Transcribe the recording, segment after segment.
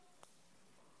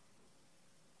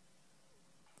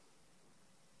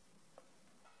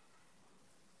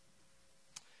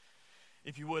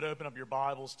If you would open up your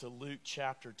Bibles to Luke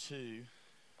chapter 2.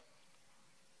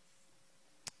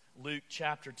 Luke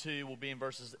chapter 2 will be in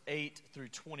verses 8 through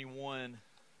 21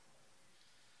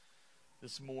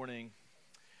 this morning.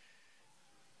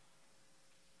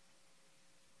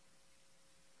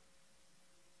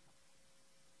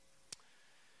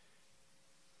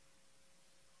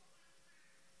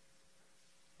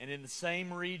 And in the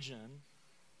same region,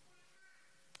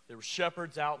 there were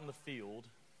shepherds out in the field,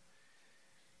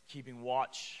 keeping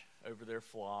watch over their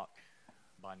flock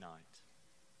by night.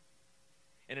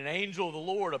 And an angel of the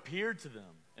Lord appeared to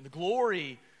them, and the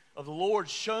glory of the Lord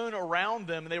shone around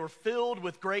them, and they were filled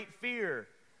with great fear.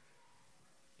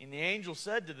 And the angel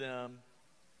said to them,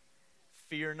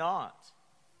 "Fear not,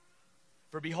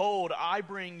 for behold, I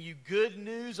bring you good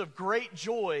news of great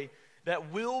joy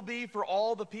that will be for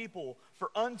all the people.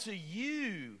 For unto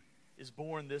you is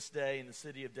born this day in the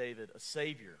city of David a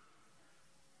Savior,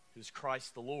 who is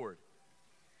Christ the Lord.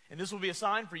 And this will be a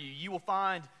sign for you. You will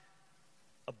find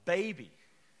a baby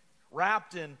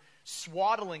wrapped in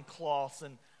swaddling cloths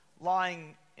and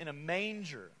lying in a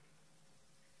manger."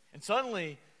 And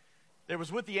suddenly there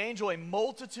was with the angel a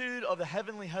multitude of the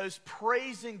heavenly host,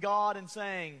 praising God and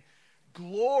saying,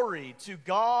 "Glory to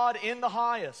God in the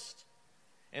highest,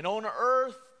 and on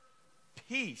earth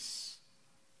peace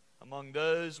among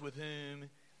those with whom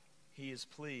he is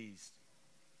pleased."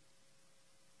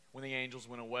 When the angels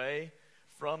went away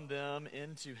from them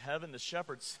into heaven, the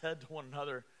shepherds said to one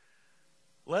another,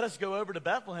 "Let us go over to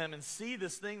Bethlehem and see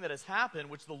this thing that has happened,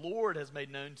 which the Lord has made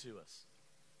known to us."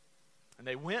 And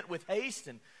they went with haste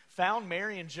and found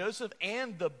Mary and Joseph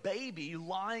and the baby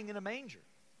lying in a manger.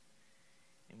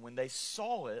 And when they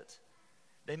saw it,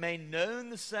 they made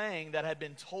known the saying that had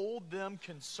been told them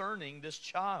concerning this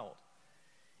child.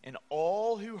 And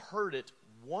all who heard it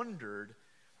wondered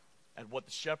at what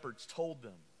the shepherds told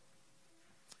them.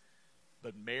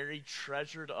 But Mary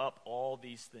treasured up all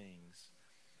these things,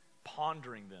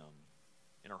 pondering them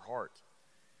in her heart.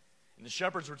 And the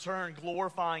shepherds returned,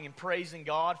 glorifying and praising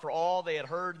God for all they had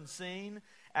heard and seen,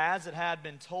 as it had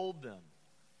been told them.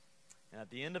 And at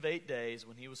the end of 8 days,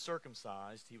 when he was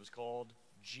circumcised, he was called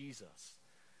Jesus,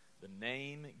 the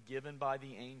name given by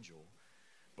the angel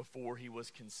before he was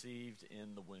conceived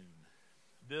in the womb.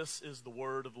 This is the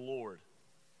word of the Lord.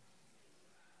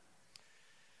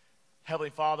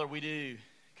 Heavenly Father, we do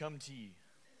come to you.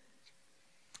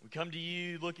 We come to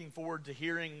you looking forward to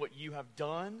hearing what you have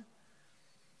done.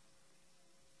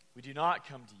 We do not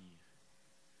come to you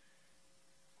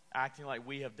acting like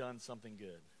we have done something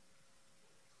good.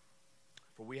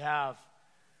 For we have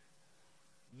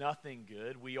nothing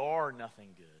good. We are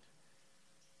nothing good.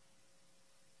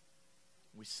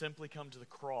 We simply come to the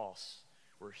cross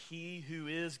where he who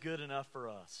is good enough for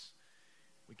us,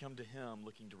 we come to him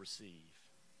looking to receive.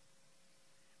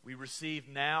 We receive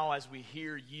now as we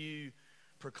hear you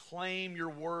proclaim your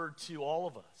word to all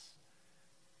of us.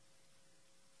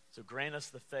 So grant us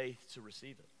the faith to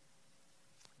receive it.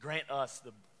 Grant us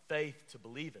the faith to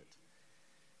believe it.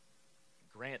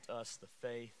 Grant us the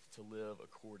faith to live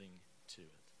according to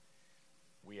it.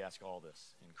 We ask all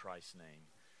this in Christ's name.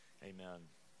 Amen.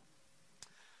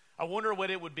 I wonder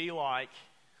what it would be like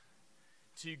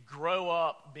to grow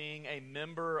up being a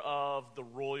member of the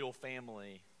royal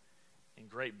family in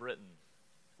Great Britain.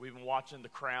 We've been watching The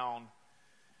Crown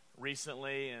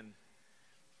recently, and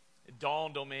it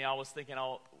dawned on me, I was thinking,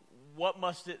 what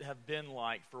must it have been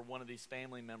like for one of these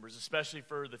family members, especially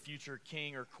for the future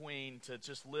king or queen, to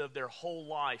just live their whole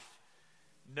life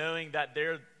knowing that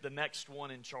they're the next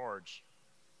one in charge.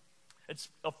 It's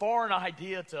a foreign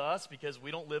idea to us because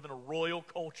we don't live in a royal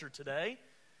culture today.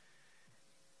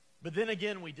 But then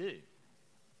again, we do.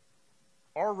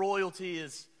 Our royalty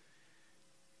is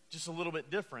just a little bit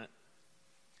different.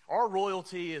 Our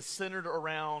royalty is centered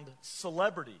around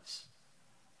celebrities,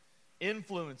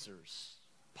 influencers,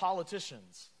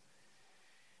 politicians.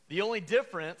 The only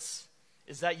difference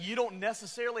is that you don't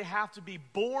necessarily have to be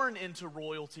born into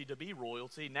royalty to be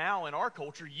royalty. Now in our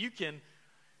culture, you can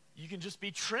just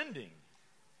be trending.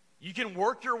 You can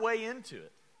work your way into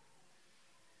it.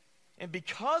 And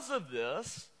because of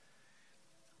this,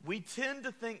 we tend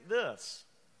to think this: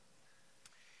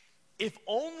 if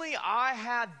only I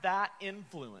had that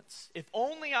influence, if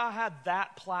only I had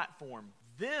that platform,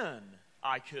 then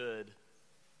I could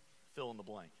fill in the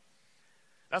blank.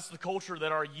 That's the culture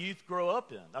that our youth grow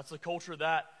up in. That's the culture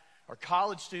that our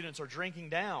college students are drinking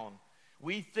down.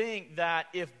 We think that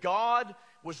if God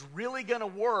was really going to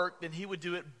work, then he would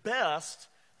do it best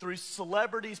through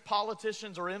celebrities,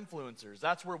 politicians, or influencers.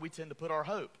 That's where we tend to put our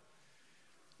hope.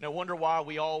 No wonder why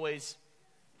we always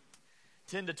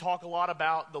tend to talk a lot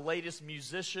about the latest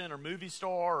musician or movie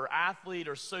star or athlete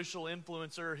or social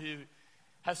influencer who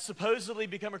has supposedly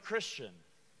become a Christian.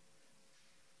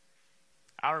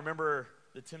 I remember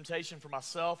the temptation for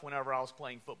myself whenever I was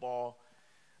playing football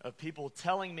of people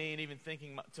telling me and even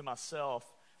thinking to myself,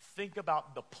 think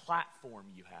about the platform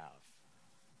you have.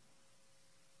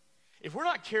 If we're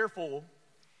not careful,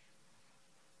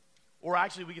 or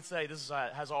actually we could say this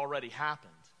has already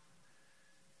happened,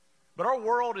 but our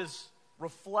world is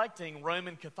reflecting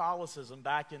Roman Catholicism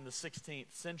back in the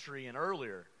 16th century and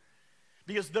earlier.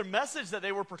 Because the message that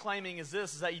they were proclaiming is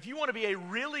this, is that if you want to be a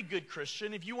really good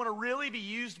Christian, if you want to really be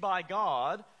used by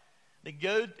God, then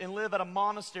go and live at a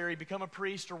monastery, become a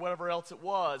priest or whatever else it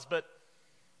was. But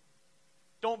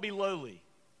don't be lowly.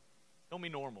 Don't be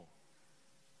normal.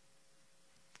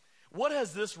 What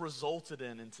has this resulted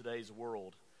in today's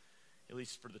world, at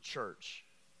least for the church?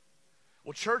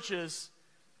 Well, churches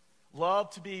love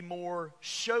to be more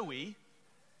showy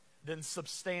than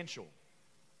substantial.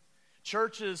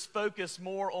 Churches focus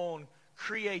more on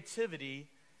creativity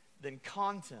than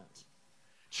content.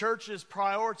 Churches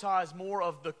prioritize more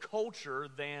of the culture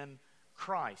than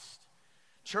Christ.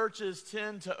 Churches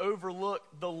tend to overlook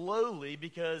the lowly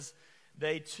because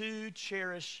they too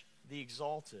cherish the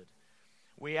exalted.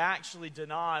 We actually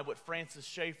deny what Francis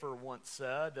Schaeffer once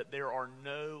said, that there are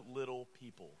no little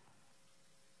people.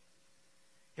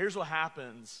 Here's what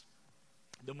happens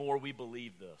the more we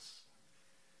believe this.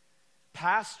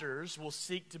 Pastors will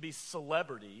seek to be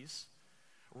celebrities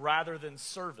rather than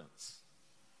servants.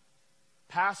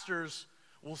 Pastors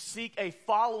will seek a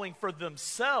following for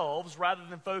themselves rather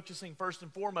than focusing first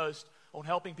and foremost on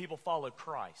helping people follow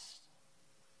Christ.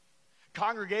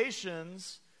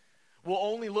 Congregations will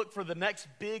only look for the next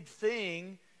big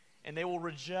thing, and they will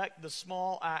reject the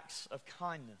small acts of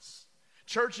kindness.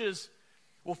 Churches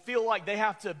will feel like they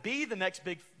have to be the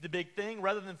big thing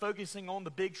rather than focusing on the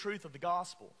big truth of the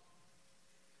gospel.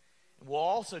 And we'll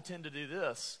also tend to do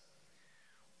this.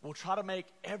 We'll try to make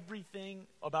everything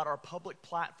about our public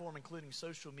platform, including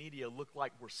social media, look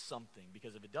like we're something.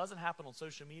 Because if it doesn't happen on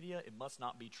social media, it must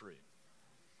not be true.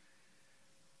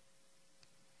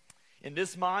 In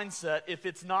this mindset, if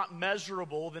it's not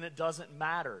measurable, then it doesn't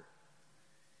matter.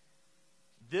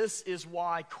 This is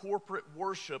why corporate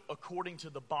worship, according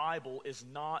to the Bible, is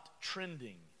not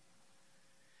trending.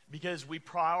 Because we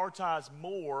prioritize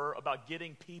more about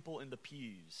getting people in the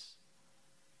pews.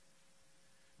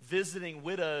 Visiting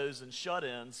widows and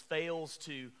shut-ins fails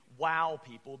to wow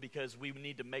people because we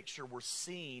need to make sure we're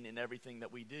seen in everything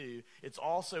that we do. It's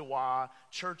also why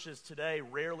churches today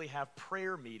rarely have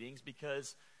prayer meetings,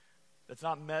 because that's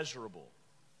not measurable.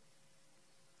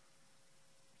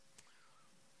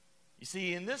 You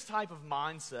see, in this type of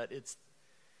mindset, it's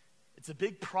a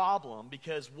big problem,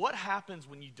 because what happens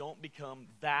when you don't become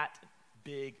that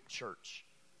big church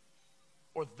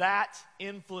or that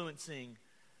influencing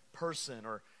person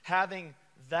or having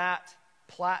that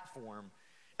platform?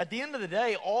 At the end of the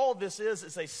day, all this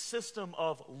is a system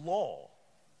of law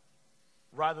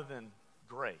rather than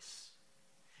grace.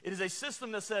 It is a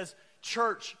system that says,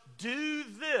 church, do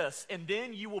this and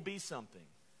then you will be something,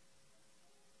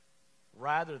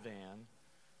 rather than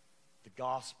the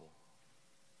gospel.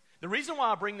 The reason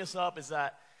why I bring this up is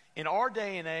that in our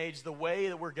day and age, the way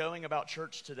that we're going about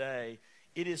church today,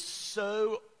 it is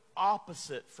so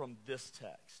opposite from this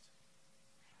text.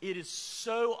 It is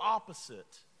so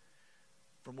opposite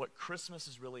from what Christmas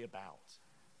is really about.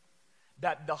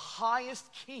 That the highest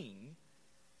king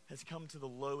has come to the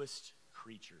lowest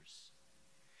creatures.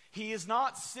 He is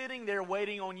not sitting there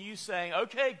waiting on you saying,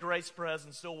 okay, Grace Perez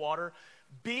and Stillwater,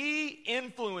 be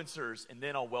influencers, and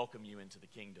then I'll welcome you into the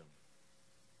kingdom.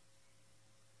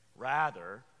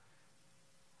 Rather,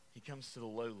 he comes to the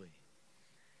lowly.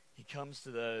 He comes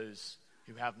to those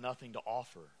who have nothing to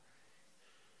offer.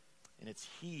 And it's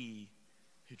he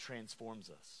who transforms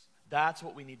us. That's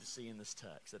what we need to see in this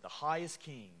text, that the highest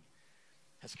king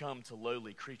has come to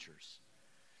lowly creatures.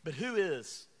 But who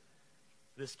is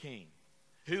this king?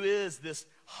 Who is this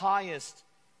highest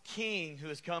king who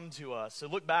has come to us? So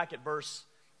look back at verse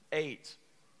 8.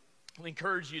 I'll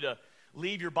encourage you to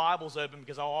leave your Bibles open,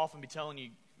 because I'll often be telling you,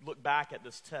 look back at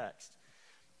this text.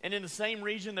 And in the same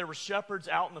region, there were shepherds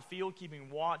out in the field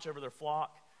keeping watch over their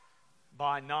flock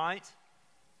by night.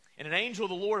 And an angel of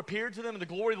the Lord appeared to them, and the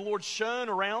glory of the Lord shone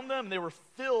around them, and they were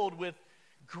filled with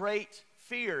great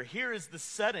fear. Here is the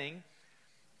setting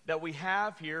that we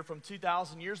have here from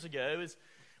 2,000 years ago. Is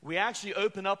we actually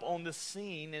open up on this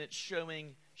scene, and it's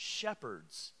showing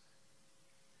shepherds.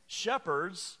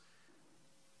 Shepherds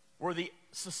were the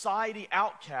society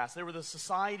outcasts. They were the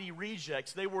society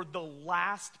rejects. They were the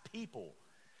last people.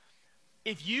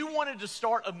 if you wanted to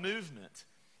start a movement,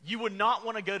 you would not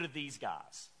want to go to these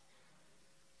guys.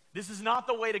 This is not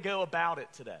the way to go about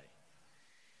it today.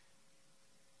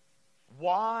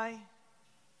 Why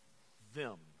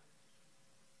them?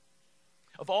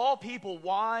 Of all people,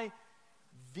 why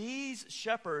these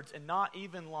shepherds and not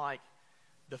even like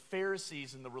the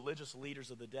Pharisees and the religious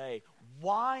leaders of the day?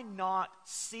 Why not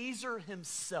Caesar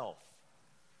himself?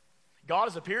 God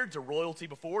has appeared to royalty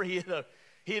before. He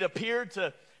had appeared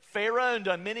to Pharaoh and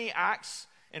done many acts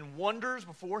and wonders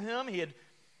before him.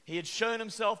 He had shown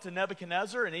himself to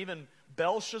Nebuchadnezzar and even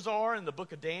Belshazzar in the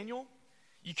book of Daniel.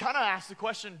 You kind of ask the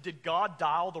question, did God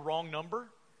dial the wrong number?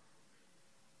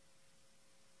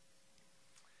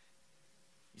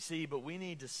 You see, but we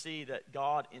need to see that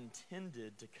God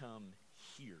intended to come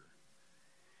here.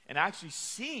 And actually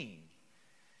seeing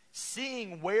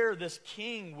where this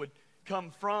king would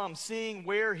come from, seeing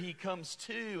where he comes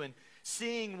to, and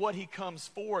seeing what he comes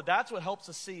for, that's what helps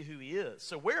us see who he is.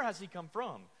 So where has he come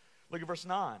from? Look at verse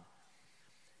 9.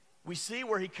 We see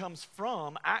where he comes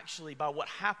from actually by what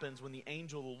happens when the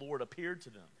angel of the Lord appeared to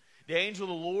them. The angel of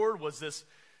the Lord was this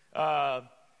kind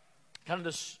of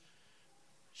this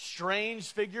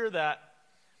strange figure that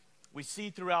we see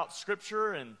throughout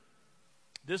Scripture, and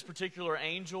this particular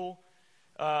angel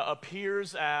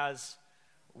appears as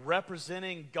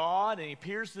representing God, and he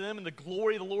appears to them, and the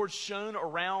glory of the Lord shone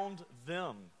around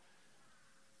them.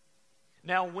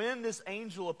 Now, when this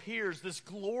angel appears, this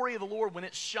glory of the Lord, when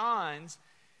it shines,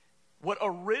 what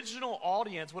original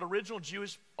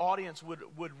Jewish audience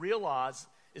would realize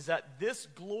is that this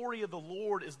glory of the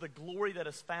Lord is the glory that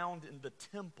is found in the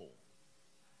temple.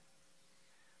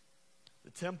 The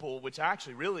temple, which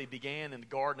actually really began in the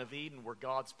Garden of Eden, where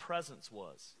God's presence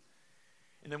was.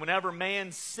 And then whenever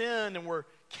man sinned and were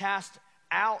cast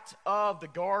out of the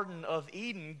Garden of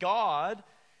Eden, God,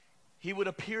 he would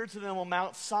appear to them on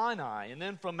Mount Sinai. And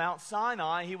then from Mount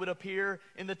Sinai, he would appear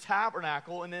in the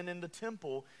tabernacle and then in the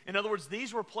temple. In other words,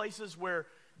 these were places where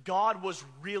God was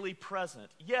really present.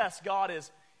 Yes,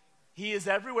 he is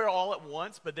everywhere all at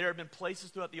once, but there have been places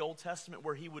throughout the Old Testament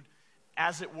where he would,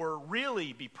 as it were,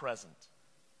 really be present.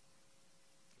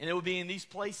 And it would be in these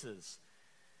places.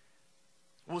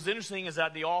 What was interesting is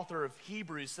that the author of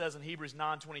Hebrews says in Hebrews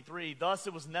 9:23, thus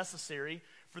it was necessary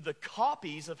for the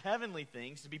copies of heavenly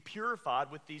things to be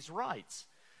purified with these rites,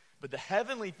 but the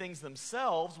heavenly things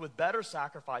themselves with better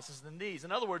sacrifices than these.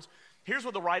 In other words, here's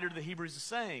what the writer of the Hebrews is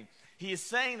saying. He is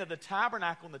saying that the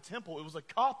tabernacle and the temple, it was a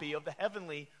copy of the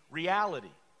heavenly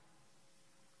reality.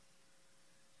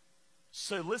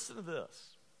 So listen to this.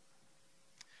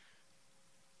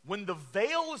 When the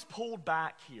veil is pulled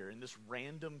back here in this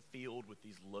random field with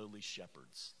these lowly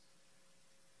shepherds,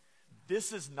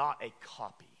 this is not a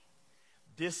copy.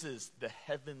 This is the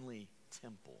heavenly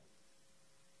temple.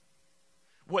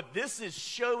 What this is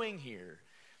showing here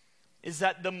is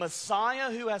that the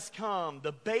Messiah who has come,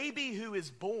 the baby who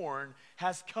is born,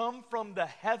 has come from the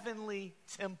heavenly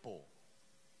temple.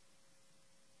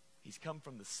 He's come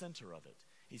from the center of it.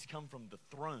 He's come from the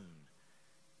throne.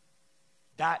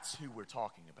 That's who we're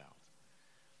talking about.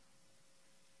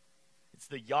 It's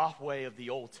the Yahweh of the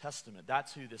Old Testament.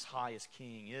 That's who this highest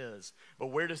king is. But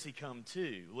where does he come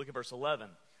to? Look at verse 11.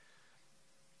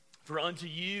 For unto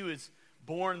you is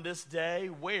born this day,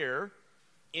 where?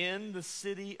 In the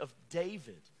city of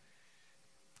David.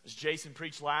 As Jason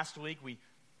preached last week, we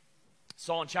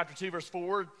saw in chapter 2, verse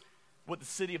 4, what the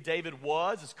city of David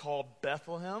was. It's called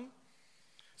Bethlehem.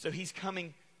 So he's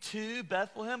coming to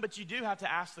Bethlehem, but you do have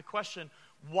to ask the question,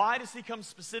 why does he come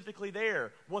specifically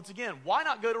there? Once again, why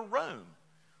not go to Rome?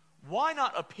 Why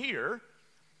not appear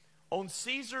on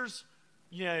Caesar's,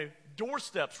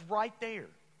 doorsteps right there?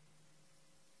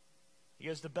 He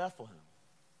goes to Bethlehem.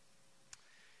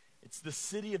 It's the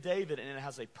city of David, and it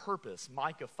has a purpose.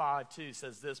 Micah 5:2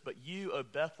 says this, but you, O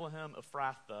Bethlehem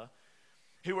Ephrathah,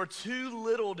 who are too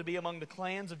little to be among the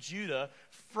clans of Judah,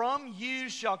 from you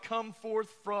shall come forth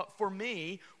for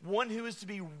me one who is to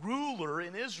be ruler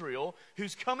in Israel,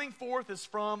 whose coming forth is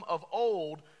from of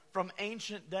old, from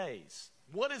ancient days.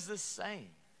 What is this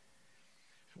saying?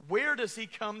 Where does he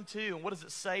come to, and what does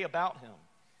it say about him?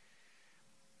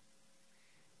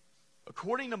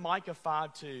 According to Micah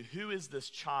 5:2, who is this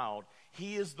child?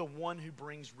 He is the one who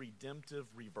brings redemptive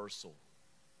reversal.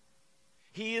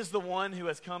 He is the one who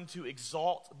has come to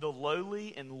exalt the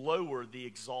lowly and lower the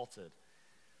exalted.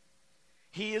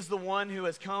 He is the one who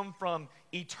has come from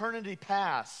eternity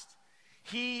past.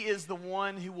 He is the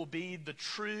one who will be the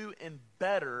true and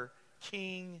better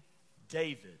King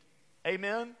David.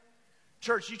 Amen?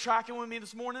 Church, you tracking with me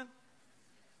this morning?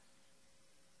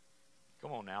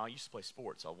 Come on now, I used to play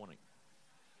sports.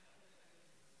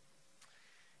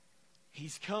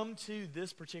 He's come to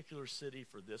this particular city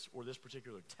for this, or this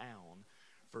particular town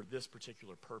for this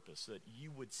particular purpose, so that you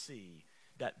would see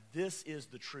that this is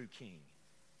the true king.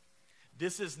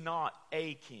 This is not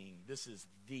a king, this is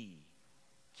the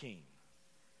king.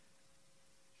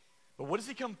 But what does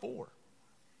he come for?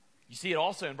 You see it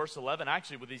also in verse 11,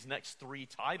 actually, with these next three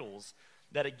titles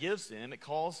that it gives him. It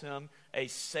calls him a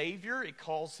Savior, it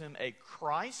calls him a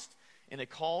Christ, and it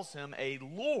calls him a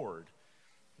Lord.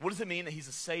 What does it mean that he's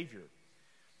a Savior?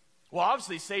 Well,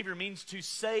 obviously, Savior means to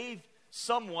save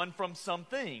someone from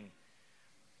something.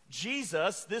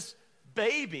 Jesus, this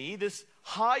baby, this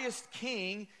highest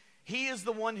king, he is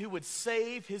the one who would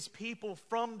save his people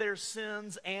from their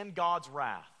sins and God's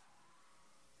wrath.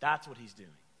 That's what he's doing.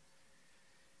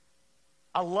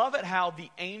 I love it how the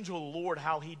angel of the Lord,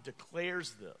 how he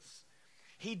declares this.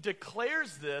 He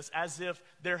declares this as if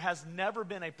there has never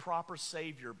been a proper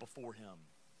Savior before him.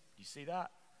 Do you see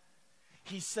that?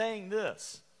 He's saying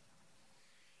this: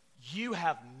 you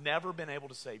have never been able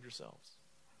to save yourselves.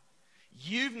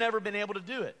 You've never been able to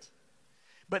do it.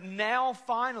 But now,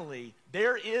 finally,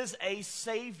 there is a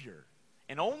Savior,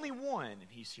 and only one, and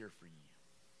he's here for you.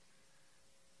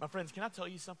 My friends, can I tell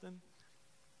you something?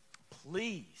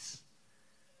 Please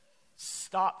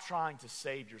stop trying to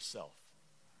save yourself.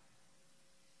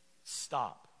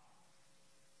 Stop.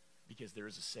 Because there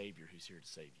is a Savior who's here to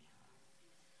save you.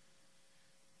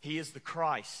 He is the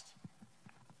Christ.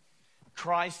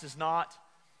 Christ is not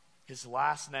his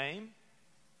last name.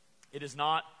 It is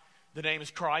not, the name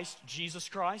is Christ, Jesus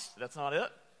Christ. That's not it.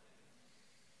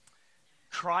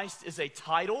 Christ is a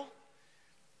title.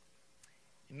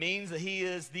 It means that he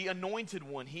is the anointed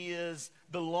one. He is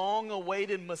the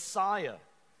long-awaited Messiah.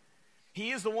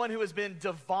 He is the one who has been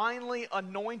divinely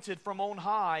anointed from on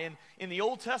high. And in the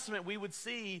Old Testament, we would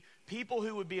see people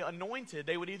who would be anointed.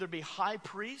 They would either be high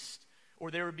priests or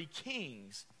they would be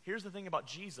kings. Here's the thing about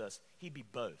Jesus. He'd be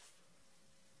both.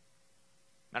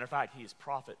 Matter of fact, he is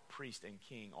prophet, priest, and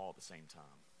king all at the same time.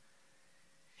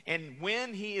 And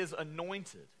when he is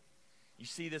anointed, you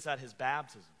see this at his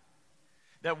baptism,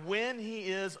 that when he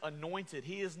is anointed,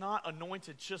 he is not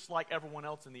anointed just like everyone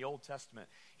else in the Old Testament.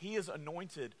 He is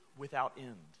anointed without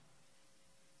end.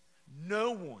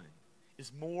 No one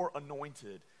is more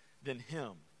anointed than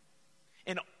him.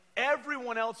 And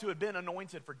everyone else who had been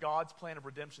anointed for God's plan of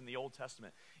redemption in the Old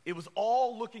Testament, it was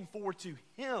all looking forward to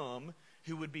him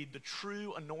who would be the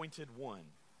true anointed one.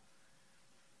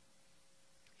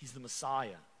 He's the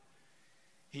Messiah.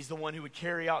 He's the one who would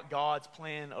carry out God's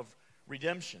plan of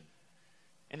redemption.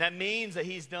 And that means that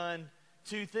he's done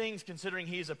two things, considering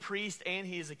he is a priest and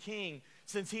he is a king.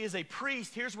 Since he is a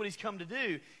priest, here's what he's come to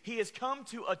do. He has come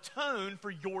to atone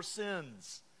for your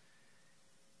sins.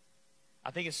 I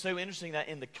think it's so interesting that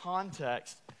in the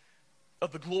context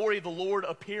of the glory of the Lord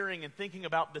appearing and thinking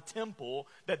about the temple,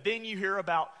 that then you hear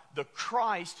about the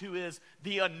Christ, who is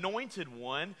the anointed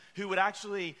one, who would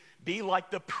actually be like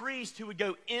the priest who would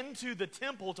go into the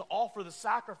temple to offer the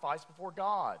sacrifice before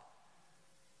God.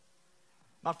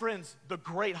 My friends, the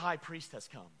great high priest has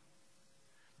come.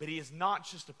 But he is not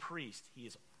just a priest, he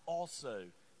is also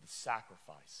the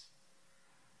sacrifice.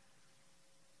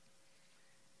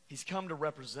 He's come to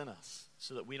represent us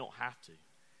so that we don't have to.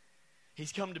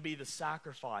 He's come to be the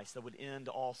sacrifice that would end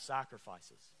all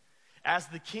sacrifices. As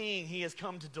the king, he has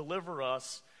come to deliver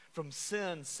us from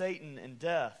sin, Satan, and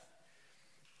death.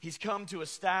 He's come to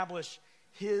establish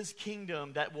his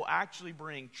kingdom that will actually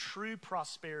bring true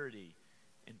prosperity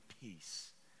and peace.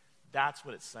 That's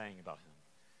what it's saying about him.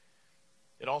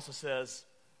 It also says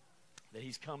that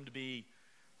he's come to be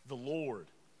the Lord.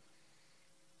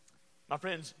 My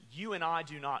friends, you and I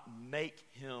do not make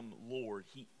him Lord.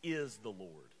 He is the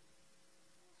Lord.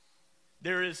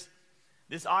 There is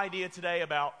this idea today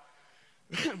about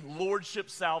lordship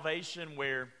salvation,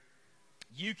 where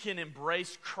you can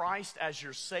embrace Christ as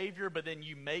your Savior, but then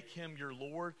you make him your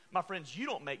Lord. My friends, you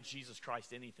don't make Jesus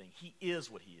Christ anything. He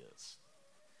is what he is.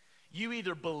 You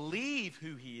either believe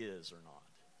who he is or not.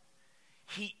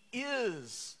 He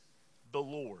is the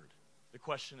Lord. The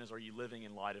question is, are you living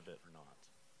in light of it or not?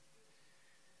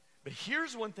 But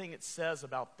here's one thing it says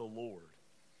about the Lord.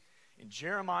 In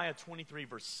Jeremiah 23,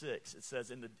 verse 6, it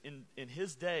says, in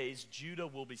his days, Judah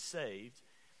will be saved,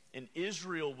 and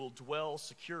Israel will dwell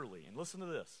securely. And listen to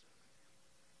this.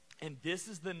 And this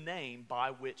is the name by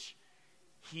which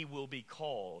he will be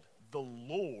called. The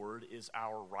Lord is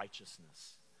our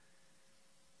righteousness.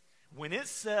 When it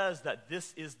says that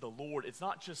this is the Lord, it's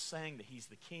not just saying that he's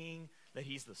the king, that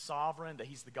he's the sovereign, that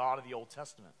he's the God of the Old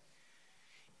Testament.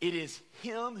 It is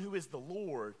him who is the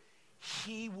Lord.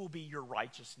 He will be your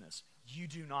righteousness. You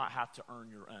do not have to earn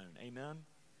your own. Amen?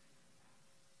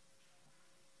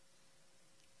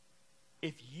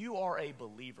 If you are a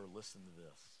believer, listen to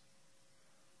this.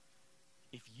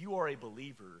 If you are a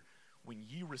believer, when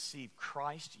you receive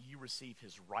Christ, you receive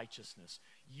his righteousness.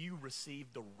 You receive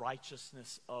the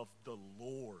righteousness of the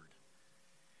Lord.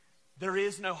 There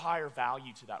is no higher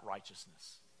value to that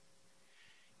righteousness.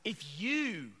 If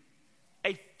you,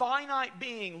 a finite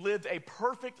being, lived a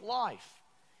perfect life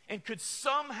and could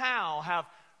somehow have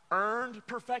earned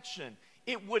perfection,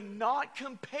 it would not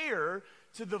compare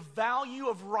to the value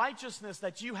of righteousness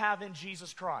that you have in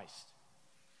Jesus Christ.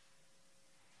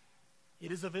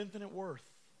 It is of infinite worth.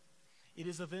 It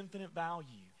is of infinite value,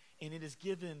 and it is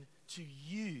given to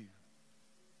you.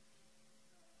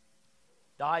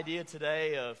 The idea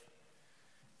today of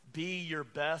be your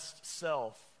best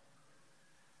self,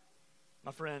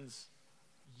 my friends,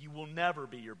 you will never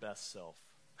be your best self.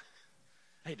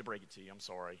 I hate to break it to you, I'm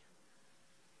sorry.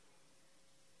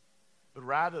 But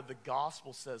rather, the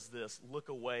gospel says this: look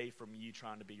away from you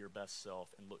trying to be your best self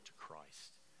and look to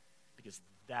Christ, because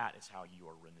that is how you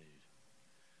are renewed.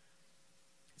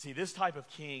 See, this type of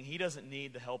king, he doesn't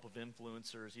need the help of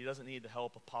influencers. He doesn't need the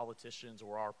help of politicians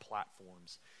or our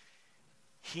platforms.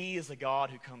 He is a God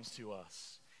who comes to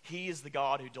us. He is the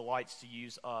God who delights to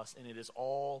use us, and it is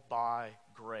all by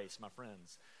grace. My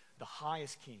friends, the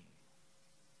highest king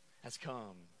has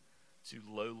come to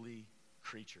lowly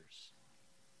creatures.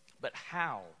 But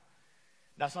how?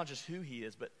 That's not just who he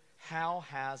is, but how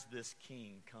has this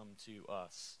king come to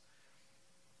us?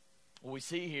 Well, we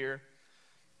see here,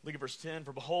 look at verse 10.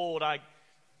 For behold, I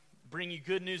bring you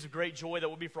good news of great joy that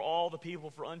will be for all the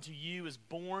people. For unto you is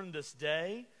born this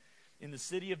day in the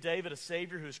city of David a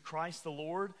Savior, who is Christ the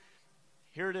Lord.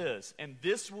 Here it is. And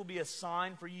this will be a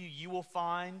sign for you. You will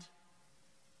find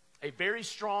a very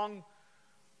strong,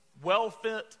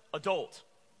 well-fit adult.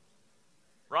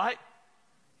 Right?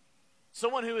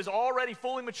 Someone who is already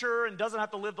fully mature and doesn't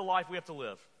have to live the life we have to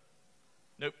live.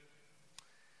 Nope.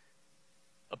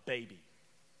 A baby.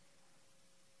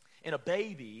 And a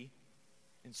baby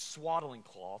in swaddling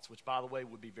cloths, which, by the way,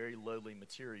 would be very lowly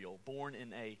material, born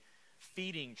in a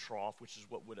feeding trough, which is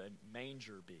what would a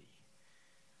manger be.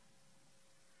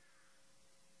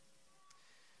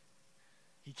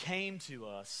 He came to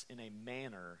us in a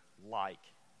manner like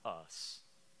us.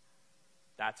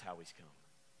 That's how he's come.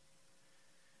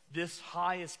 This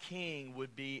highest king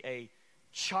would be a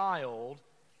child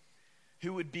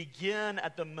who would begin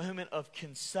at the moment of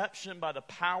conception by the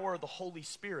power of the Holy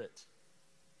Spirit.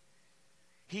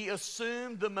 He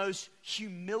assumed the most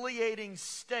humiliating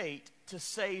state to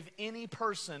save any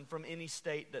person from any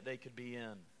state that they could be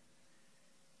in.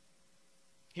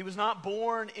 He was not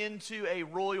born into a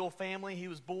royal family. He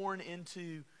was born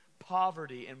into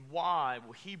poverty. And why?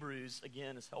 Well, Hebrews,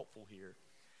 again, is helpful here.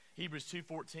 Hebrews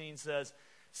 2:14 says,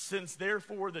 since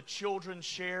therefore the children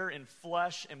share in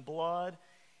flesh and blood,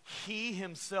 he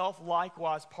himself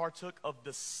likewise partook of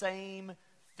the same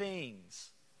things.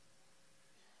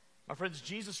 My friends,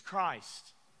 Jesus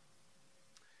Christ,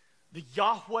 the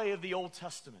Yahweh of the Old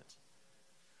Testament,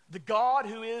 the God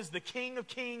who is the King of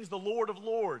Kings, the Lord of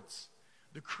Lords,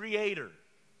 the Creator,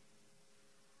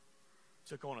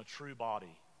 took on a true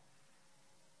body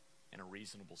and a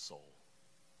reasonable soul.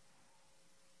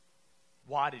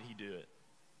 Why did he do it?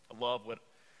 I love what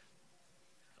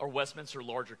our Westminster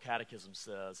Larger Catechism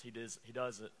says. He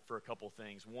does it for a couple of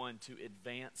things. One, to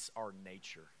advance our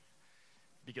nature,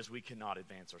 because we cannot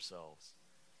advance ourselves.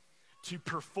 To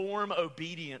perform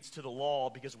obedience to the law,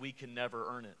 because we can never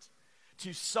earn it.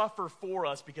 To suffer for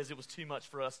us, because it was too much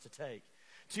for us to take.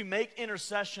 To make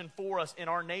intercession for us in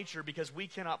our nature, because we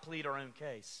cannot plead our own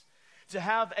case. To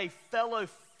have a fellow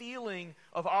feeling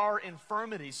of our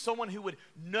infirmities, someone who would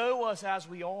know us as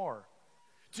we are.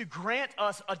 To grant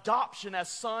us adoption as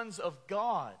sons of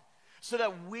God, so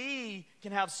that we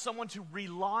can have someone to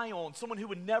rely on, someone who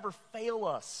would never fail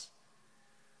us.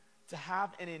 To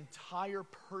have an entire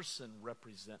person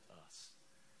represent us.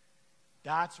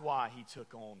 That's why he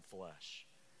took on flesh.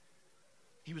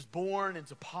 He was born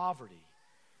into poverty.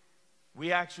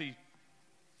 We actually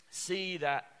see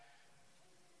that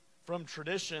from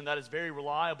tradition that is very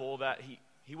reliable, that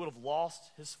he would have lost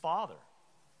his father.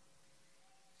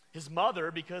 His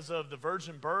mother, because of the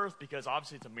virgin birth, because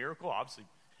obviously it's a miracle, obviously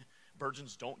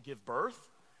virgins don't give birth.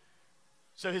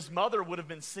 So his mother would have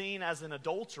been seen as an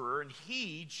adulterer, and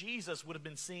he, Jesus, would have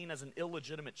been seen as an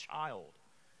illegitimate child.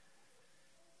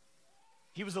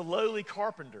 He was a lowly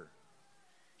carpenter.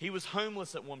 He was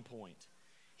homeless at one point.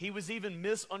 He was even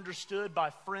misunderstood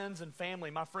by friends and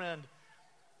family. My friend,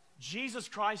 Jesus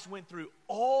Christ went through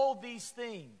all these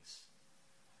things,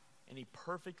 and he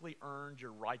perfectly earned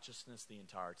your righteousness the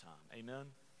entire time. Amen?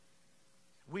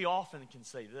 We often can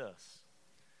say this: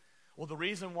 Well, the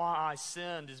reason why I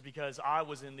sinned is because I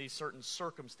was in these certain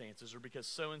circumstances or because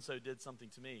so-and-so did something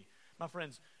to me. My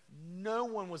friends, no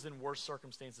one was in worse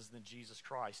circumstances than Jesus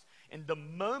Christ. And the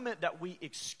moment that we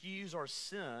excuse our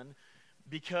sin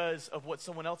because of what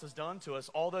someone else has done to us,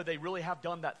 although they really have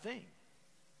done that thing,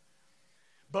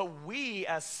 but we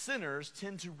as sinners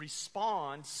tend to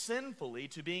respond sinfully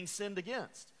to being sinned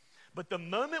against. But the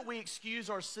moment we excuse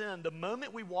our sin, the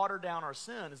moment we water down our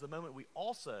sin is the moment we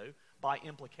also, by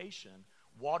implication,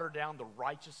 water down the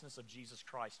righteousness of Jesus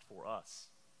Christ for us.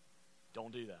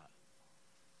 Don't do that.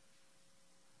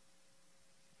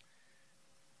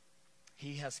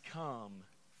 He has come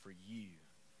for you.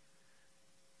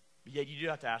 But yet you do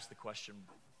have to ask the question,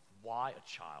 why a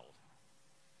child?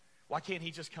 Why can't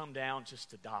he just come down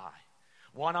just to die?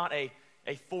 Why not a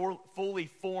fully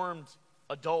formed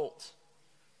adult?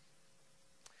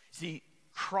 See,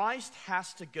 Christ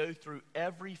has to go through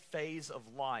every phase of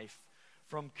life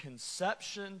from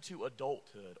conception to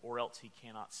adulthood, or else he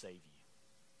cannot save you.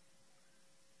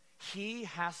 He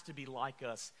has to be like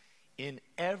us in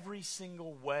every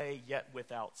single way, yet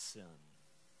without sin.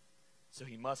 So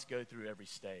he must go through every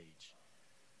stage.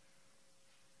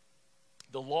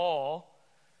 The law,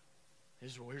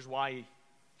 here's why he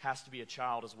has to be a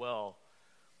child as well.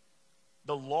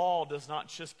 The law does not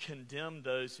just condemn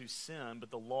those who sin,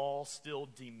 but the law still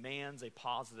demands a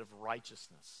positive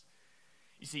righteousness.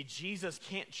 You see, Jesus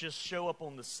can't just show up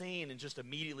on the scene and just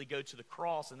immediately go to the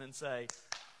cross and then say,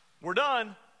 we're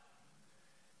done.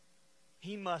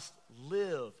 He must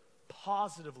live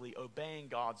positively obeying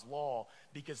God's law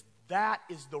because that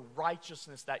is the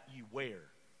righteousness that you wear.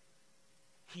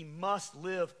 He must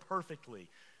live perfectly.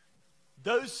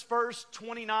 Those first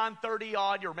 29, 30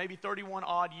 odd, or maybe 31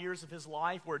 odd years of his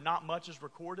life where not much is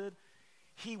recorded,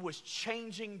 he was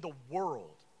changing the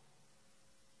world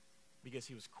because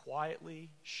he was quietly,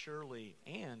 surely,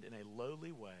 and in a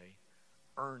lowly way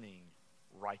earning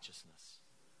righteousness.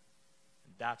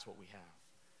 And that's what we have.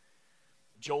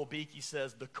 Joel Beakey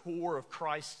says the core of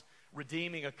Christ's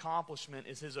redeeming accomplishment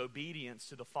is his obedience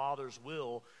to the Father's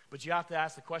will. But you have to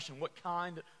ask the question, what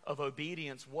kind of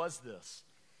obedience was this?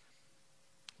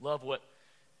 Love what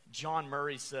John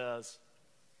Murray says.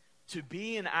 To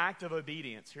be an act of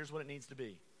obedience, here's what it needs to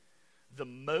be. The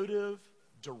motive,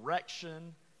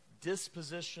 direction,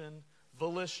 disposition,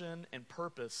 volition, and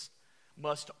purpose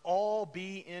must all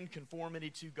be in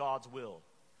conformity to God's will.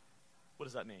 What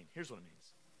does that mean? Here's what it means.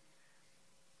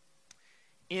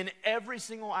 In every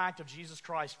single act of Jesus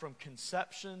Christ, from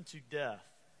conception to death,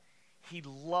 he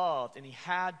loved, and he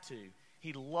had to,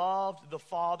 he loved the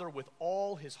Father with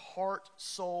all his heart,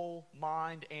 soul,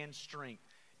 mind, and strength,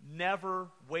 never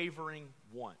wavering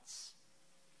once.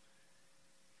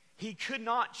 He could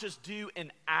not just do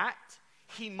an act,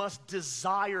 he must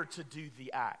desire to do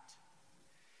the act.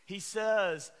 He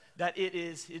says that it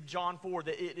is, in John 4,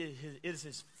 that it is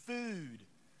his food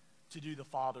to do the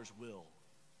Father's will.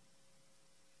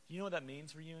 You know what that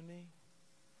means for you and me?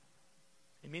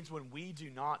 It means when we do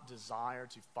not desire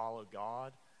to follow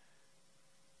God,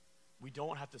 we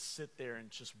don't have to sit there and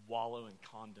just wallow in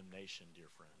condemnation, dear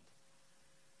friend.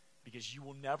 Because you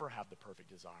will never have the perfect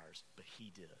desires, but he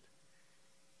did.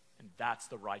 And that's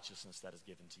the righteousness that is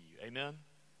given to you. Amen?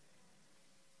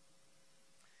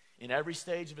 In every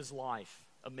stage of his life,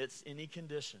 amidst any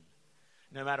condition,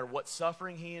 no matter what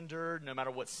suffering he endured, no matter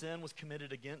what sin was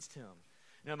committed against him,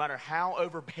 no matter how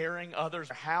overbearing others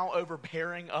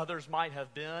might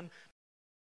have been,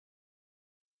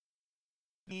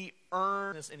 he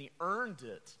earned this, and he earned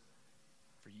it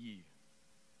for you.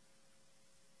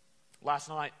 Last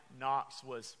night, Knox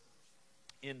was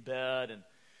in bed, and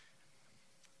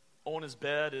on his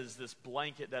bed is this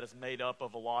blanket that is made up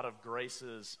of a lot of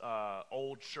Grace's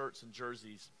old shirts and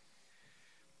jerseys.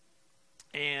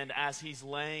 And as he's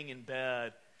laying in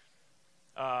bed,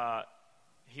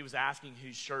 he was asking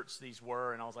whose shirts these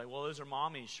were, and I was like, well, those are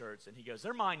Mommy's shirts. And he goes,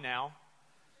 they're mine now.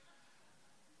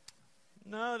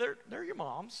 No, they're your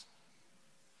mom's.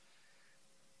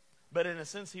 But in a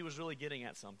sense, he was really getting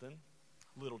at something.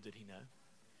 Little did he know.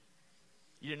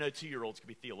 You didn't know 2-year-olds could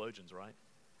be theologians, right?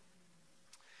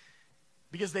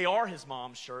 Because they are his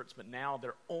mom's shirts, but now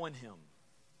they're on him.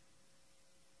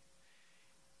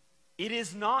 It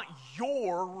is not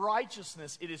your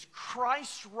righteousness. It is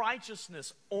Christ's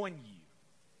righteousness on you.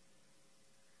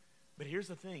 But here's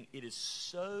the thing. It is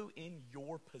so in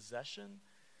your possession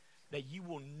that you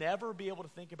will never be able to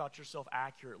think about yourself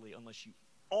accurately unless you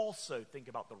also think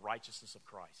about the righteousness of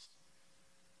Christ.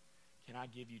 Can I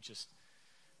give you just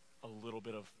a little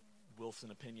bit of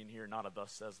Wilson opinion here? Not a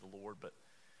thus says the Lord, but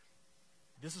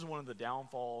this is one of the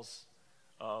downfalls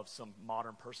of some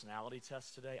modern personality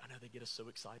tests today. I know they get us so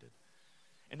excited.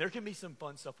 And there can be some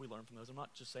fun stuff we learn from those. I'm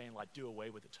not just saying like do away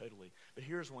with it totally. But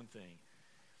here's one thing.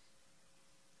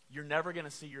 You're never going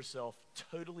to see yourself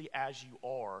totally as you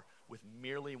are with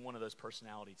merely one of those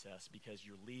personality tests because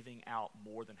you're leaving out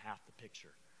more than half the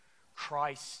picture.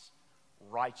 Christ's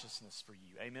righteousness for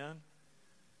you. Amen?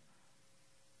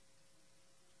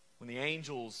 When the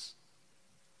angels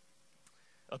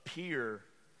appear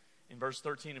in verse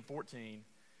 13 and 14,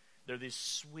 they're these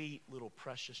sweet little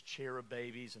precious cherub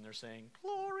babies, and they're saying,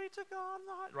 "Glory to God,"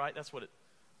 right? That's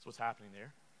what's happening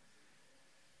there.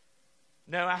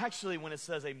 No, actually, when it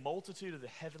says a multitude of the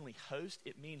heavenly host,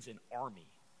 it means an army.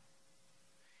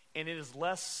 And it is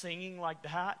less singing like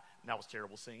that. And that was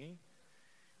terrible singing.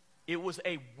 It was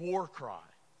a war cry.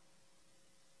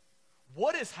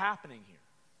 What is happening here?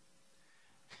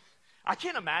 I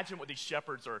can't imagine what these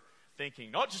shepherds are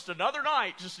thinking. Not just another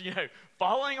night, just,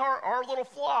 following our little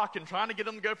flock and trying to get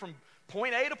them to go from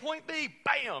point A to point B.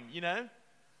 Bam,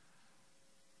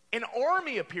 An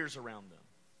army appears around them.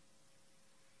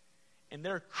 And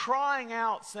they're crying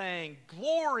out saying,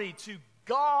 "Glory to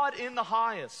God in the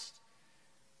highest.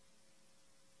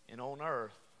 And on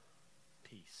earth,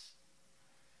 peace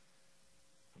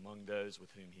among those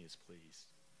with whom he is pleased."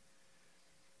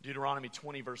 Deuteronomy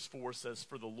 20 verse 4 says,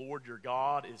 "For the Lord your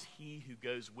God is he who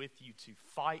goes with you to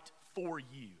fight for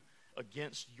you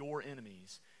against your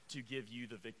enemies to give you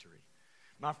the victory."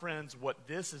 My friends, what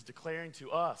this is declaring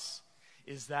to us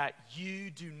is that you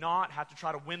do not have to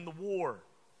try to win the war.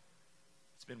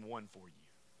 It's been won for you.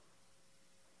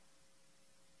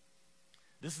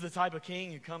 This is the type of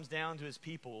king who comes down to his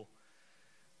people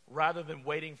rather than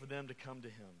waiting for them to come to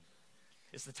him.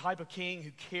 It's the type of king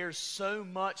who cares so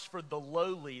much for the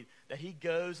lowly that he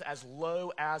goes as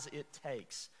low as it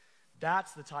takes.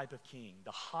 That's the type of king,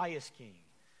 the highest king,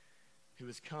 who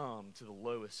has come to the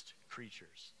lowest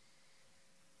creatures.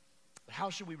 But how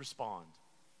should we respond?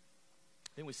 I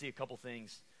think we see a couple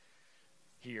things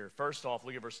here. First off,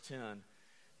 look at verse 10.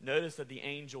 Notice that the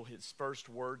angel, his first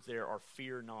words there are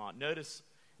 "fear not." Notice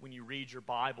when you read your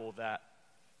Bible that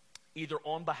either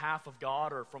on behalf of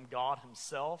God or from God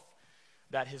himself,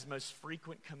 that his most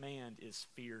frequent command is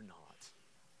 "fear not."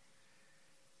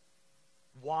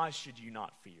 Why should you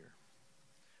not fear?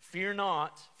 "Fear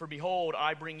not, for behold,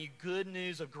 I bring you good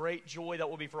news of great joy that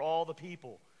will be for all the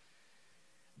people."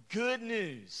 Good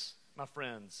news, my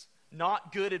friends,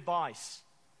 not good advice.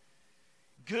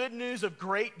 Good news of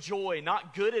great joy,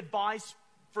 not good advice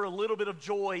for a little bit of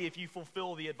joy if you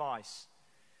fulfill the advice.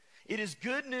 It is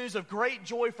good news of great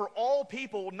joy for all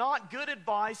people, not good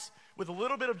advice with a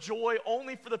little bit of joy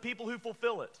only for the people who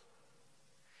fulfill it.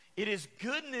 It is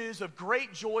good news of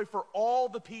great joy for all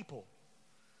the people.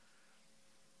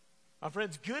 My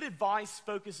friends, good advice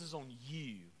focuses on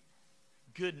you.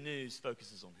 Good news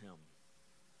focuses on him.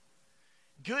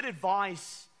 Good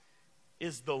advice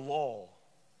is the law.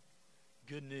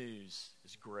 Good news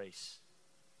is grace.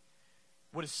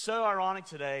 What is so ironic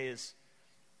today is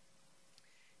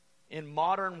in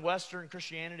modern Western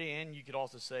Christianity, and you could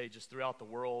also say just throughout the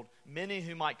world, many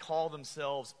who might call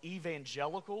themselves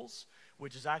evangelicals,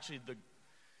 which is actually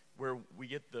where we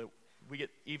get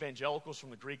evangelicals from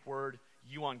the Greek word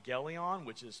euangelion,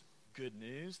 which is good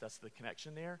news. That's the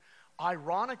connection there.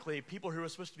 Ironically, people who are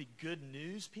supposed to be good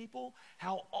news people,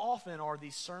 how often are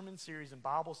these sermon series and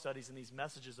Bible studies and these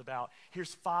messages about,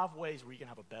 here's 5 ways where you can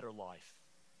have a better life?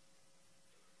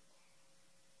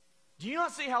 Do you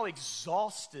not see how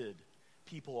exhausted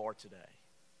people are today?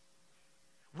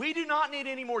 We do not need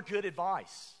any more good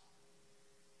advice.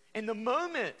 And the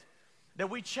moment that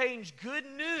we change good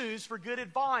news for good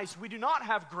advice, we do not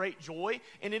have great joy,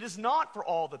 and it is not for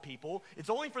all the people. It's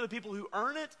only for the people who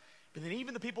earn it, but then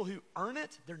even the people who earn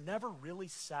it, they're never really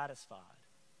satisfied.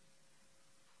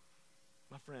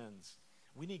 My friends,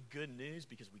 we need good news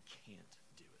because we can't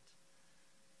do it.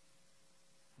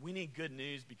 We need good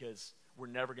news because we're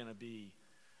never going to be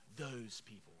those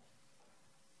people.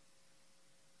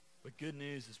 But good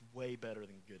news is way better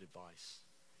than good advice.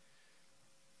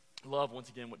 I love, once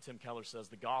again, what Tim Keller says.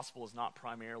 The gospel is not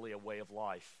primarily a way of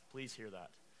life. Please hear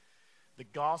that. The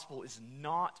gospel is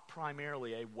not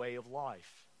primarily a way of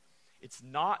life. It's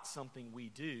not something we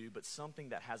do, but something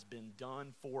that has been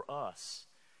done for us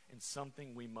and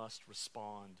something we must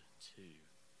respond to.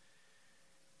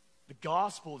 The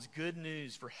gospel is good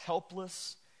news for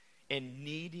helpless and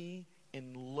needy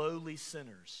and lowly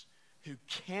sinners who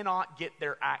cannot get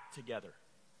their act together.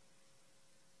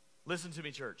 Listen to me,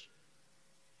 church.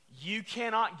 You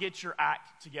cannot get your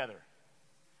act together.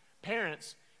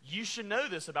 Parents, you should know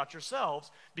this about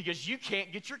yourselves because you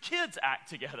can't get your kids' act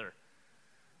together.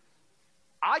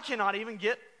 I cannot even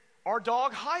get our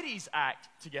dog Heidi's act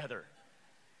together.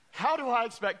 How do I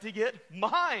expect to get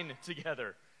mine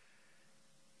together?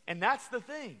 And that's the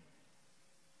thing.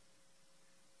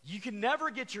 You can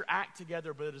never get your act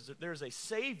together, but there's a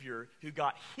Savior who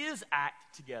got his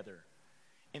act together.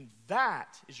 And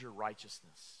that is your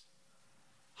righteousness.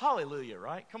 Hallelujah,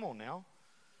 right? Come on now.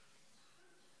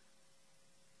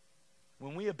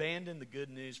 When we abandon the good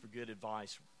news for good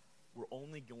advice, we're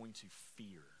only going to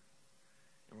fear.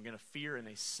 And we're going to fear in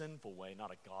a sinful way,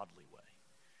 not a godly way.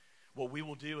 What we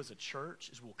will do as a church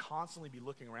is we'll constantly be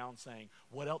looking around saying,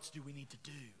 what else do we need to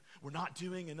do? We're not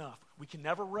doing enough. We can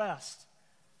never rest.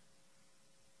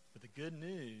 But the good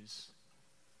news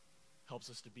helps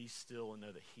us to be still and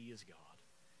know that he is God.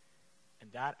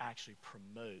 And that actually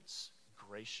promotes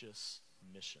gracious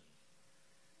mission.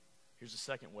 Here's the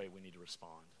second way we need to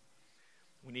respond.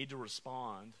 We need to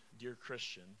respond, dear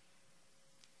Christian,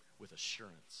 with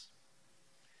assurance.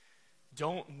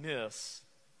 Don't miss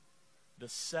the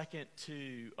second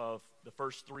two of the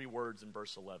first three words in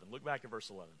verse 11. Look back at verse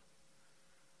 11.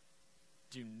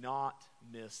 Do not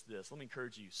miss this. Let me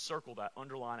encourage you, circle that,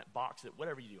 underline it, box it,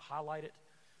 whatever you do. Highlight it,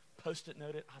 post-it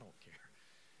note it, I don't care.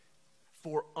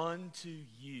 For unto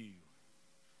you.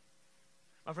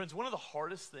 My friends, one of the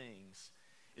hardest things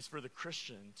is for the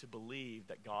Christian to believe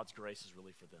that God's grace is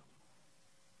really for them.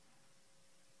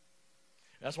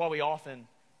 That's why we often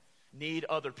need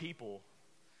other people.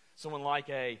 Someone like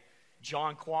a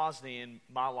John Quasney in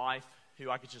my life, who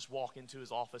I could just walk into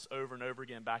his office over and over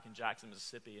again back in Jackson,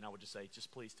 Mississippi, and I would just say,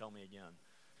 just please tell me again.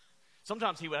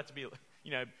 Sometimes he would have to be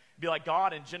like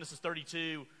God in Genesis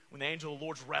 32 when the angel of the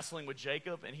Lord's wrestling with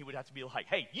Jacob, and he would have to be like,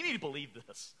 hey, you need to believe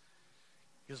this.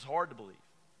 Because it's hard to believe.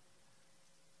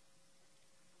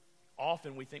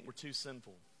 Often we think we're too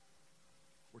sinful.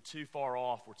 We're too far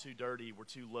off. We're too dirty. We're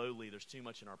too lowly. There's too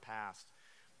much in our past.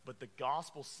 But the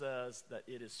gospel says that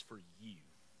it is for you.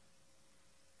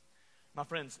 My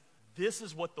friends, this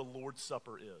is what the Lord's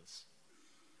Supper is.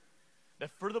 That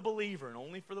for the believer, and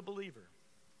only for the believer,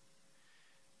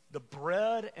 the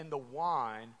bread and the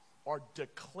wine are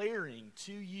declaring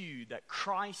to you that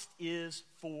Christ is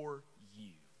for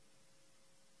you.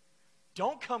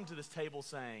 Don't come to this table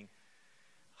saying,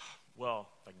 well,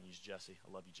 if I can use Jesse,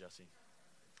 I love you, Jesse.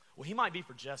 Well, he might be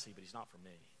for Jesse, but he's not for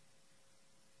me.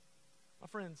 My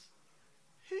friends,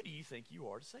 who do you think you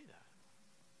are to say that?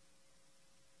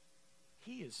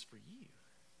 He is for you.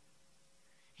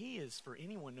 He is for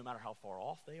anyone, no matter how far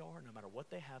off they are, no matter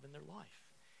what they have in their life.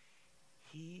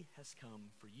 He has come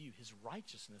for you. His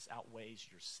righteousness outweighs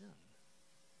your sin.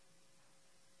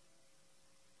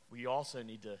 We also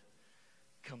need to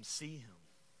come see him.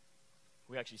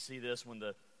 We actually see this when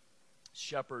the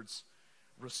shepherds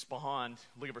respond.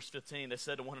 Look at verse 15. They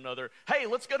said to one another, hey,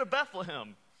 let's go to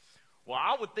Bethlehem. Well,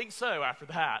 I would think so after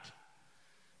that.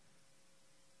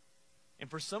 And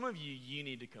for some of you, you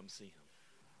need to come see him.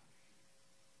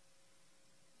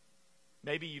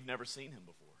 Maybe you've never seen him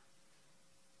before.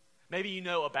 Maybe you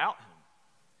know about him.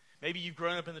 Maybe you've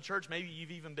grown up in the church. Maybe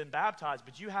you've even been baptized,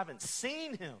 but you haven't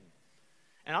seen him.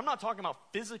 And I'm not talking about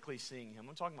physically seeing him.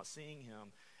 I'm talking about seeing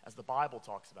him as the Bible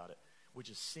talks about it, which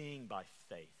is seeing by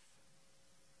faith.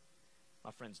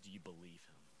 My friends, do you believe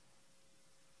him?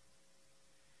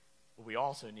 But we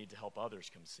also need to help others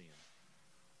come see him.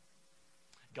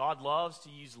 God loves to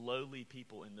use lowly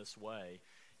people in this way.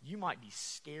 You might be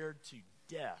scared to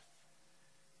death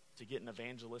to get an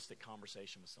evangelistic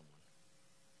conversation with someone.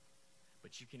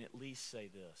 But you can at least say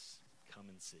this, come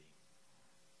and see.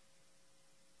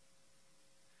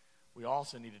 We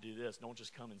also need to do this. Don't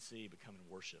just come and see, but come and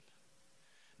worship.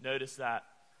 Notice that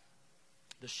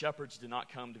the shepherds did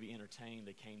not come to be entertained.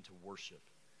 They came to worship.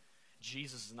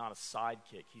 Jesus is not a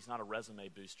sidekick. He's not a resume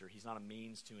booster. He's not a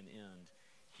means to an end.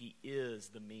 He is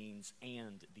the means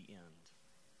and the end.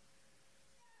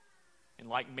 And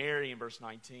like Mary in verse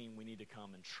 19, we need to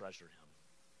come and treasure him.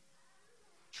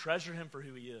 Treasure him for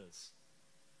who he is.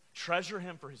 Treasure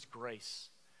him for his grace.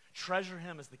 Treasure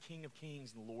him as the King of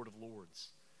Kings and the Lord of Lords.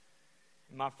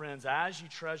 And my friends, as you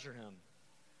treasure him,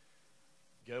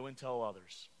 go and tell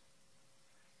others.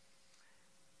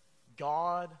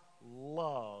 God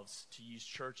loves to use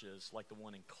churches like the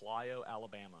one in Clio,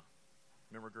 Alabama.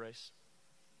 Remember Grace?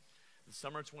 The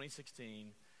summer of 2016,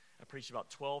 I preached about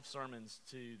 12 sermons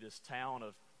to this town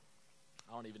of,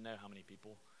 I don't even know how many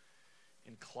people,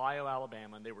 in Clio,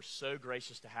 Alabama, and they were so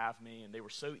gracious to have me, and they were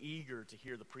so eager to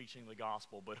hear the preaching of the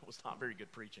gospel, but it was not very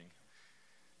good preaching.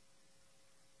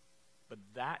 But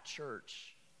that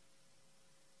church,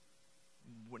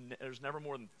 there's never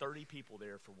more than 30 people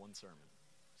there for one sermon.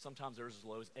 Sometimes there's as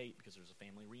low as 8 because there's a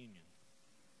family reunion.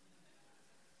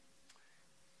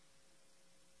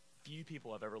 Few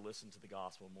people have ever listened to the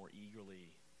gospel more eagerly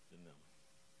than them.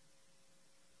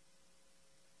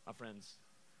 My friends,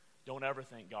 don't ever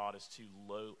think God is too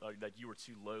low, that you are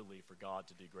too lowly for God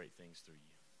to do great things through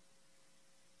you.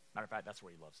 Matter of fact, that's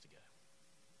where he loves to go.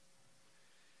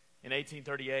 In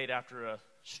 1838, after a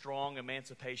strong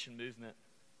emancipation movement,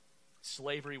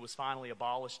 slavery was finally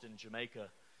abolished in Jamaica,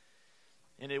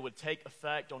 and it would take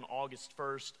effect on August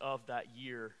 1st of that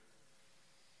year.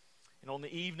 And on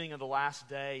the evening of the last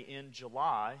day in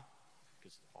July,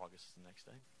 because August is the next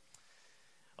day,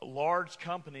 a large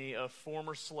company of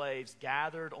former slaves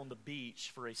gathered on the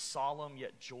beach for a solemn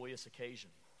yet joyous occasion.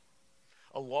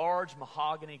 A large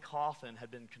mahogany coffin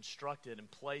had been constructed and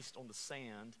placed on the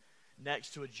sand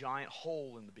next to a giant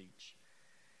hole in the beach.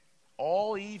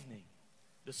 All evening,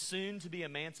 the soon-to-be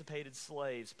emancipated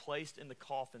slaves placed in the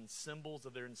coffin symbols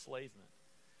of their enslavement.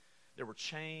 There were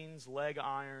chains, leg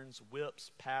irons,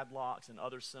 whips, padlocks, and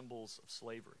other symbols of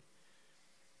slavery.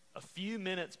 A few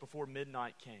minutes before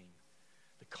midnight came,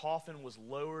 the coffin was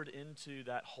lowered into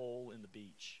that hole in the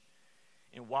beach.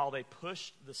 And while they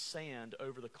pushed the sand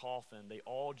over the coffin, they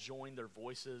all joined their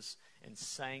voices and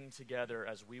sang together,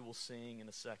 as we will sing in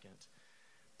a second.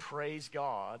 Praise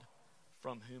God,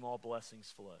 from whom all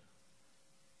blessings flow.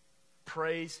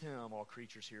 Praise him, all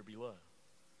creatures here below.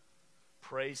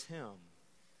 Praise him,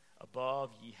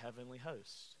 above ye heavenly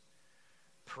hosts.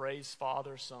 Praise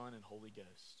Father, Son, and Holy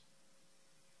Ghost.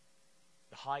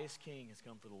 The highest king has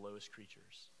come for the lowest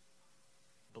creatures.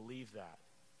 Believe that,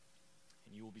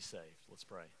 and you will be saved. Let's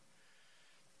pray.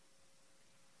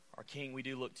 Our King, we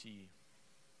do look to you.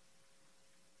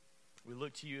 We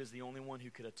look to you as the only one who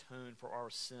could atone for our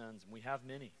sins, and we have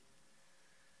many.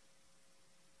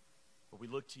 But we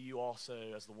look to you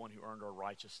also as the one who earned our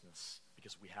righteousness,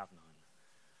 because we have none.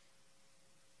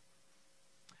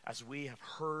 As we have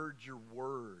heard your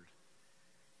word,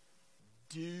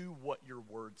 do what your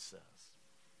word says.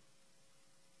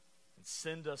 And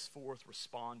send us forth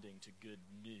responding to good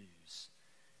news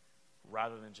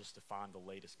rather than just to find the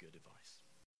latest good advice.